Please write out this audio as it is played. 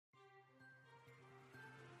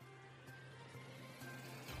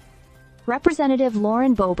Representative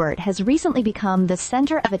Lauren Boebert has recently become the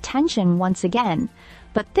center of attention once again,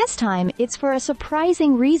 but this time it's for a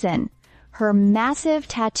surprising reason: her massive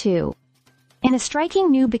tattoo. In a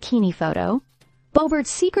striking new bikini photo,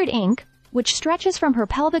 Boebert's secret ink, which stretches from her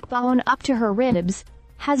pelvic bone up to her ribs,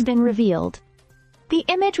 has been revealed. The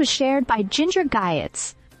image was shared by Ginger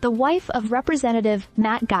Guyotts, the wife of Representative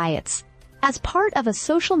Matt Guyotts, as part of a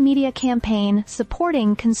social media campaign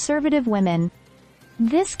supporting conservative women.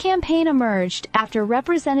 This campaign emerged after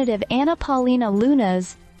Representative Anna Paulina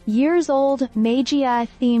Luna's years-old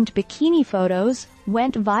Magia-themed bikini photos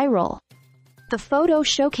went viral. The photo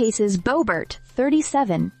showcases Boebert,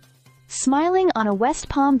 37, smiling on a West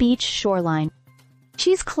Palm Beach shoreline.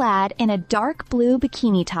 She's clad in a dark blue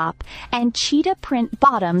bikini top and cheetah print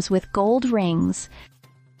bottoms with gold rings.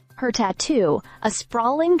 Her tattoo, a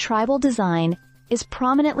sprawling tribal design, is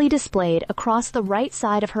prominently displayed across the right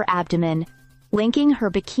side of her abdomen, linking her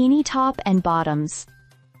bikini top and bottoms.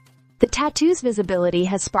 The tattoo's visibility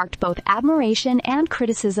has sparked both admiration and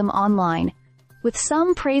criticism online, with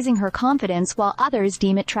some praising her confidence while others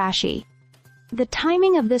deem it trashy. The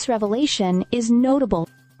timing of this revelation is notable.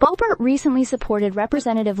 Boebert recently supported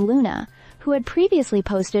Representative Luna, who had previously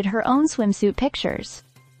posted her own swimsuit pictures.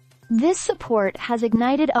 This support has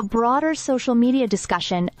ignited a broader social media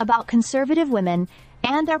discussion about conservative women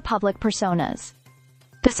and their public personas.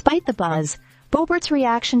 Despite the buzz, Boebert's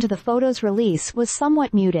reaction to the photo's release was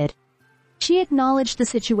somewhat muted. She acknowledged the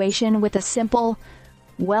situation with a simple,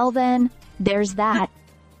 "Well then, there's that,"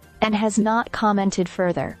 and has not commented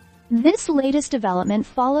further. This latest development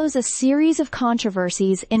follows a series of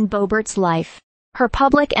controversies in Boebert's life. Her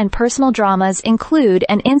public and personal dramas include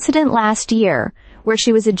an incident last year where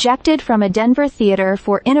she was ejected from a Denver theater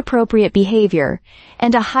for inappropriate behavior,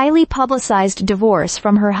 and a highly publicized divorce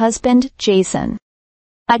from her husband, Jason.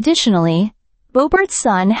 Additionally, Boebert's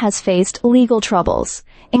son has faced legal troubles,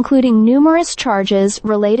 including numerous charges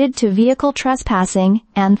related to vehicle trespassing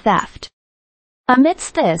and theft.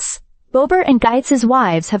 Amidst this, Boebert and Guyotts'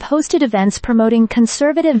 wives have hosted events promoting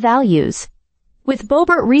conservative values, with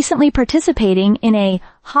Boebert recently participating in a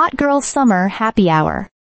Hot Girl Summer happy hour.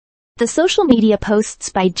 The social media posts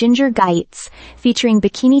by Ginger Guyotts, featuring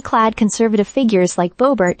bikini-clad conservative figures like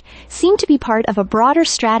Boebert, seem to be part of a broader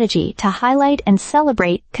strategy to highlight and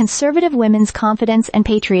celebrate conservative women's confidence and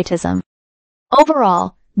patriotism.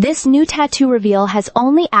 Overall, this new tattoo reveal has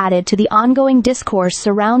only added to the ongoing discourse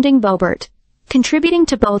surrounding Boebert, contributing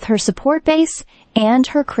to both her support base and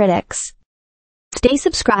her critics. Stay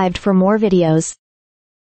subscribed for more videos.